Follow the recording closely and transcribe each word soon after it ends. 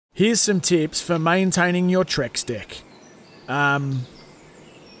Here's some tips for maintaining your Trex deck.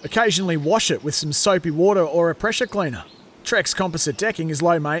 Occasionally wash it with some soapy water or a pressure cleaner. Trex composite decking is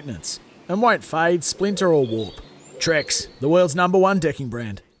low maintenance and won't fade, splinter or warp. Trex, the world's #1 decking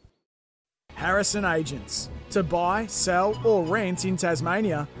brand. Harrison Agents. To buy, sell or rent in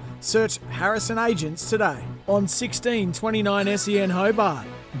Tasmania, search Harrison Agents today on 1629 SEN Hobart.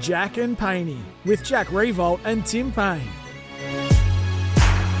 Jack and Paney with Jack Revolt and Tim Payne.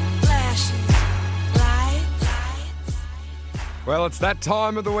 Well, it's that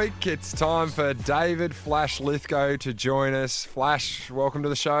time of the week. It's time for David Flash Lithgow to join us. Flash, welcome to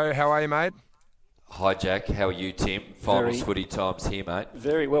the show. How are you, mate? Hi, Jack. How are you, Tim? Finals footy times here, mate.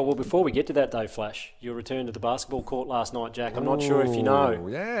 Very well. Well, before we get to that, though, Flash, your return to the basketball court last night, Jack. I'm not sure if you know.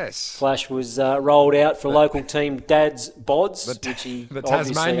 Yes. Flash was rolled out for local team Dad's Bods. The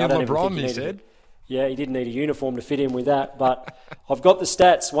Tasmanian LeBron, he said. Yeah, he didn't need a uniform to fit in with that. But I've got the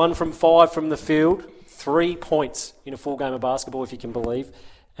stats. 1 from 5 from the field. 3 points in a full game of basketball, if you can believe,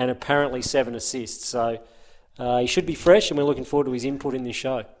 and apparently 7 assists. So he should be fresh, and we're looking forward to his input in this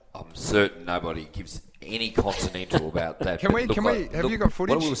show. I'm certain nobody gives any continental about that. Have you got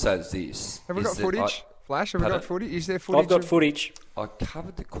footage? What I will say is this. Have we got footage? Flash, have we got footage? Is there footage? I've got footage. I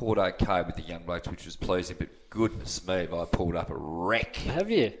covered the court okay with the young blokes, which was pleasing, but goodness me, I pulled up a wreck. Have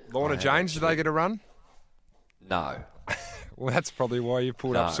you? Lorna James, did they get a run? No. Well, that's probably why you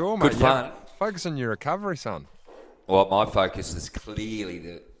pulled up sore, mate. Good fun. Focus on your recovery, son. Well, my focus is clearly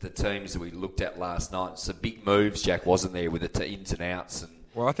the teams that we looked at last night. Some big moves, Jack, wasn't there with the ins and outs. And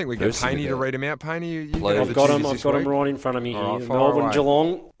well, I think we get Paney to read them out. Paney, I've got them right in front of me here. Right,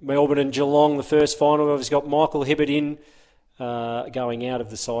 Melbourne and Geelong, the first final. We've got Michael Hibbert in. Going out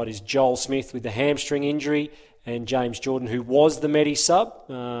of the side is Joel Smith with the hamstring injury, and James Jordan, who was the Medi sub,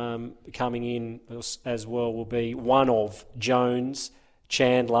 coming in as well, will be one of Jones,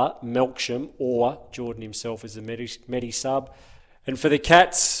 Chandler, Melksham, or Jordan himself as the Medi sub. And for the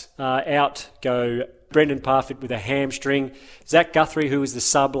Cats, out go Brendan Parfitt with a hamstring. Zach Guthrie, who was the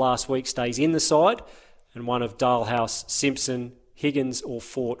sub last week, stays in the side. And one of Dalhouse, Simpson, Higgins or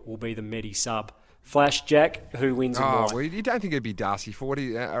Fort will be the Medi sub. Flash, Jack, who wins and why? Well, you don't think it'd be Darcy Fort.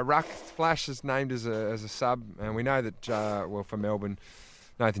 Ruck Flash is named as a sub, and we know that, for Melbourne,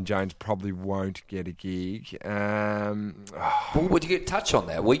 Nathan Jones probably won't get a gig. Well, would you touch on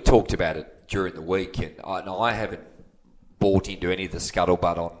that? We talked about it during the week, and I haven't bought into any of the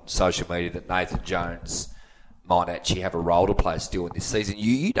scuttlebutt on social media that Nathan Jones might actually have a role to play still in this season.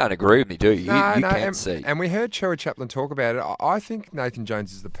 You don't agree with me, do you? No, you can't see. And we heard Cherry Chaplin talk about it. I think Nathan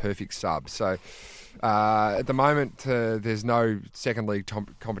Jones is the perfect sub. So at the moment, there's no second league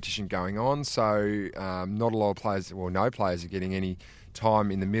competition going on, so not a lot of players, no players are getting any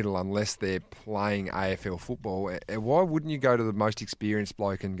time in the middle unless they're playing AFL football. Why wouldn't you go to the most experienced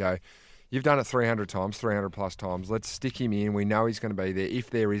bloke and go, you've done it 300 times, 300 plus times, let's stick him in. We know he's going to be there if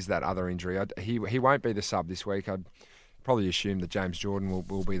there is that other injury. He won't be the sub this week. I'd probably assume that James Jordan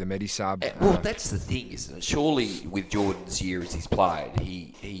will be the Medi sub. Well, that's the thing, isn't it? Surely with Jordan's year as he's played,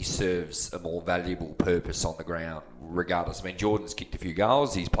 he serves a more valuable purpose on the ground regardless. I mean, Jordan's kicked a few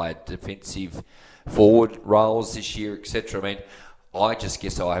goals. He's played defensive forward roles this year, etc. I mean, I just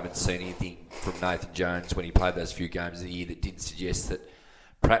guess I haven't seen anything from Nathan Jones when he played those few games of the year that didn't suggest that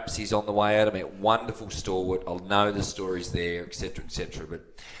perhaps he's on the way out. I mean, wonderful stalwart. I'll know the stories there, etc., etc.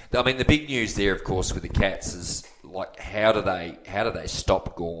 But I mean, the big news there, of course, with the Cats is like how do they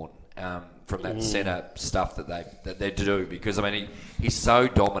stop Gawn from that centre stuff that they do? Because I mean, he's so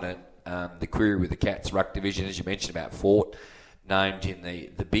dominant. The query with the Cats ruck division, as you mentioned about Fort, named in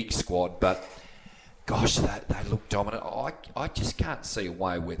the big squad, but gosh, they look dominant. I just can't see a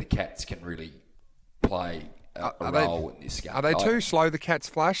way where the Cats can really play a role in this game. Are they too slow, the Cats,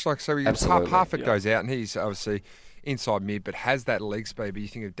 Flash? Like, so Parfitt goes out, and he's obviously inside mid, but has that leg speed. But you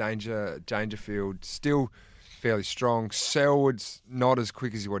think of Dangerfield, still fairly strong. Selwood's not as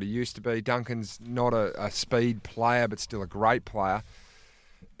quick as what he used to be. Duncan's not a speed player, but still a great player.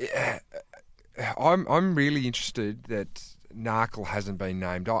 I'm really interested that Narkle hasn't been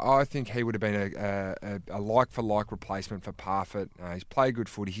named. I think he would have been a like-for-like replacement for Parfitt. He's played good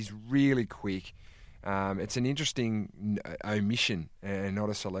footy. He's really quick. It's an interesting omission and not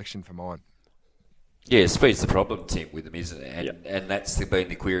a selection for mine. Yeah, speed's the problem, Tim, with them, isn't it? And that's been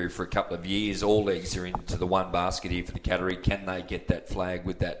the query for a couple of years. All legs are into the one basket here for the category. Can they get that flag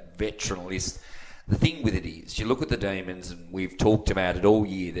with that veteran list? The thing with it is, you look at the Demons, and we've talked about it all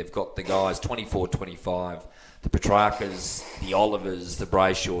year. They've got the guys 24, 25, the Petrarcas, the Olivers, the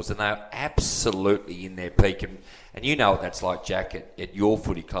Brayshaws, and they're absolutely in their peak. And you know what that's like, Jack, at your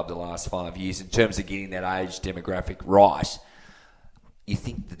footy club the last 5 years in terms of getting that age demographic right. you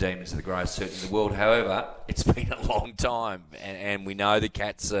think the Demons are the greatest suit in the world. However, it's been a long time, and we know the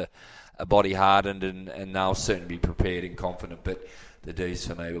Cats are body hardened, and they'll certainly be prepared and confident. But the D's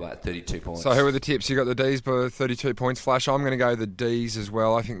for me were about 32 points. So who are the tips? You got the D's by 32 points. Flash. I'm going to go the D's as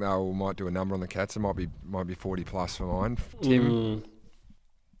well. I think they might do a number on the Cats. It might be 40 plus for mine. Tim.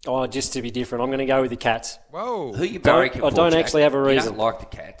 Oh, just to be different, I'm going to go with the Cats. Whoa. Who are you barracking for, I don't Jack? actually have a reason. You don't like the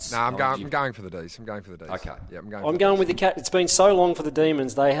Cats? No, I'm going for the D's. Okay. Yeah, I'm going with the Cats. It's been so long for the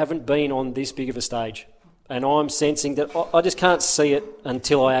Demons. They haven't been on this big of a stage. And I'm sensing that I just can't see it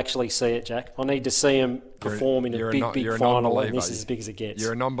until I actually see it, Jack. I need to see them perform in a big final, and this is as big as it gets.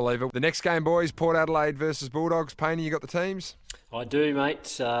 You're a non-believer. The next game, boys, Port Adelaide versus Bulldogs. Painey, you got the teams? I do,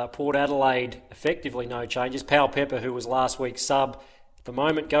 mate. Port Adelaide, effectively no changes. Powell Pepper, who was last week's sub, at the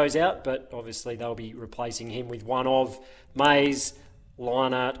moment goes out, but obviously they'll be replacing him with one of Mays,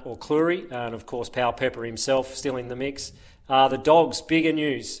 Leinart or Cleary, and of course Powell Pepper himself still in the mix. The Dogs, bigger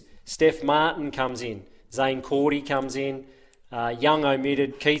news. Steph Martin comes in. Zane Cordy comes in. Young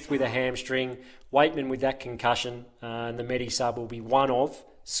omitted. Keith with a hamstring. Waitman with that concussion. And the Medi sub will be one of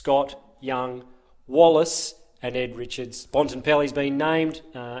Scott, Young, Wallace and Ed Richards. Bontempelli's been named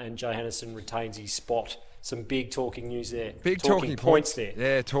and Johannisen retains his spot. Some big talking news there. Big talking points there.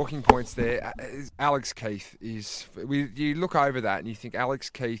 Yeah, talking points there. Alex Keith is... You look over that and you think Alex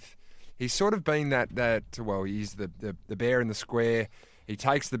Keith, he's sort of been that he's the bear in the square. He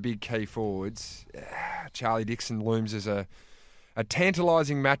takes the big key forwards. Charlie Dixon looms as a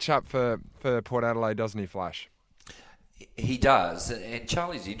tantalising matchup for Port Adelaide, doesn't he, Flash? He does. And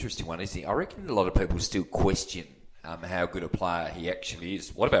Charlie's an interesting one, isn't he? I reckon a lot of people still question how good a player he actually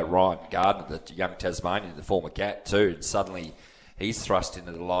is. What about Ryan Gardner, the young Tasmanian, the former Cat too, and suddenly he's thrust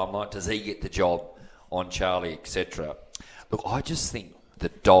into the limelight? Does he get the job on Charlie, etc.? Look, I just think the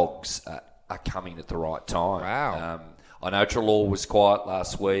Dogs are coming at the right time. Wow. I know Treloar was quiet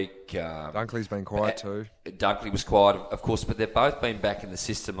last week. Dunkley's been quiet too. Dunkley was quiet, of course, but they've both been back in the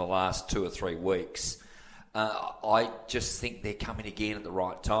system the last 2 or 3 weeks. I just think they're coming again at the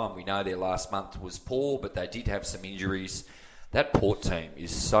right time. We know their last month was poor, but they did have some injuries. That Port team is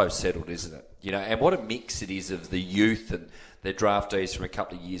so settled, isn't it? You know, and what a mix it is of the youth and their draftees from a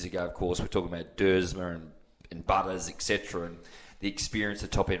couple of years ago. Of course, we're talking about Dersma and Butters, etc., and the experience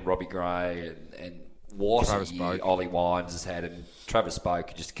at top end, Robbie Gray and what a year Ollie Wines has had, and Travis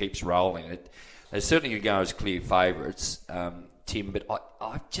Boak just keeps rolling. They're certainly going to go as clear favourites, Tim, but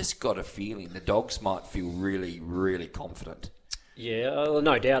I've just got a feeling the Dogs might feel really, really confident. Yeah,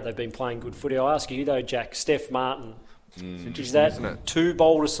 no doubt they've been playing good footy. I'll ask you though, Jack, Steph Martin, is that too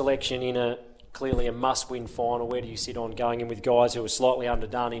bold a selection in clearly a must-win final? Where do you sit on going in with guys who are slightly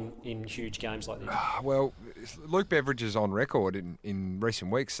underdone in huge games like this? Well, Luke Beveridge is on record in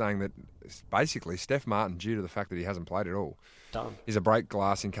recent weeks saying that basically Steph Martin, due to the fact that he hasn't played at all, is a break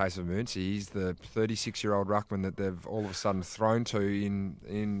glass in case of emergency. He's the 36-year-old ruckman that they've all of a sudden thrown to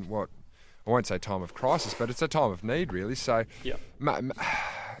in what, I won't say time of crisis, but it's a time of need, really. So, it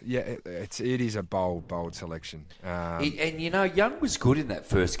is a bold selection. And you know, Young was good in that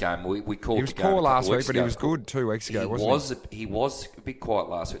first game. We called. He was poor last week, but he was good 2 weeks ago, wasn't he? He was a bit quiet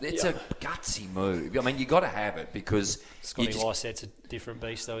last week. It's a gutsy move. I mean, you got to have it because Scotty Lycett's a different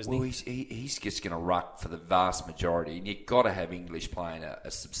beast, though, isn't he? He's just going to ruck for the vast majority, and you've got to have English playing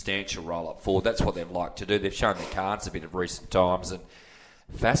a substantial role up forward. That's what they'd like to do. They've shown their cards a bit of recent times, and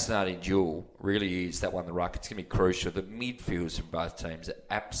fascinating duel really is that one, the ruck. It's going to be crucial. The midfielders from both teams are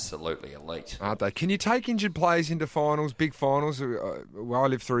absolutely elite, aren't they? Can you take injured players into finals, big finals? Well, I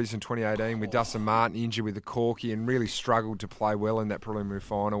lived through this in 2018 with Dustin Martin injured with the corky and really struggled to play well in that preliminary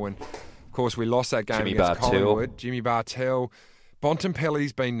final. And of course, we lost that game against Collingwood. Jimmy Bartell,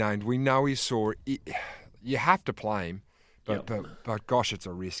 Bontempelli's been named. We know he's sore. You have to play him, but gosh, it's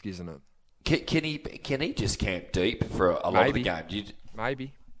a risk, isn't it? Can he just camp deep for a lot of the game?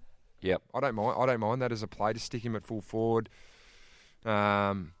 Maybe. Yep. I don't mind that as a play to stick him at full forward.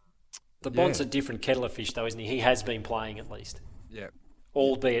 The Bont's a different kettle of fish, though, isn't he? He has been playing at least. Yeah.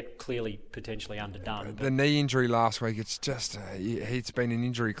 Albeit clearly potentially underdone. The knee injury last week, it's just it's been an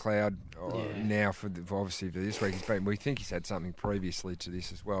injury cloud now for obviously for this week. We think he's had something previously to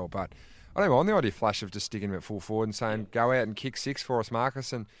this as well, but I don't mind the idea, Flash, of just sticking him at full forward and saying go out and kick 6 for us,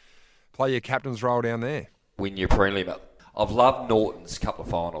 Marcus, and play your captain's role down there. Win your prelim. I've loved Norton's couple of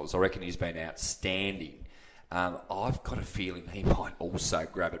finals. I reckon he's been outstanding. I've got a feeling he might also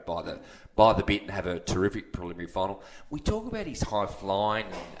grab it by the bit and have a terrific preliminary final. We talk about his high flying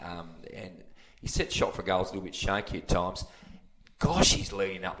and he sets shot for goals a little bit shaky at times. gosh, he's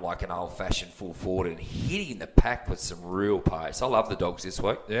leading up like an old-fashioned full forward and hitting the pack with some real pace. I love the Dogs this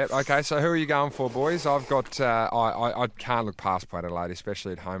week. Yeah, okay, so who are you going for, boys? I've got, I can't look past Port Adelaide,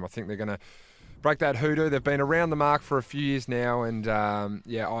 especially at home. I think they're going to break that hoodoo. They've been around the mark for a few years now, and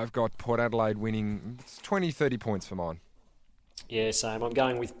I've got Port Adelaide winning 20, 30 points for mine. Yeah, same. I'm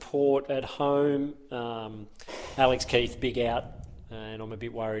going with Port at home. Alex Keith, big out, and I'm a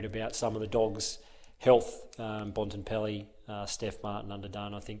bit worried about some of the Dogs' health. Bontempelli, Steph Martin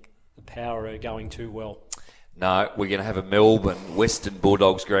underdone. I think the Power are going too well. No, we're going to have a Melbourne Western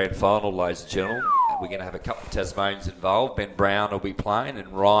Bulldogs grand final, ladies and gentlemen. We're going to have a couple of Tasmanians involved. Ben Brown will be playing and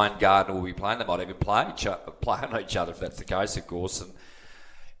Ryan Gardner will be playing. They might even play on each other if that's the case, of course. And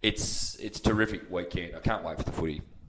it's a terrific weekend. I can't wait for the footy.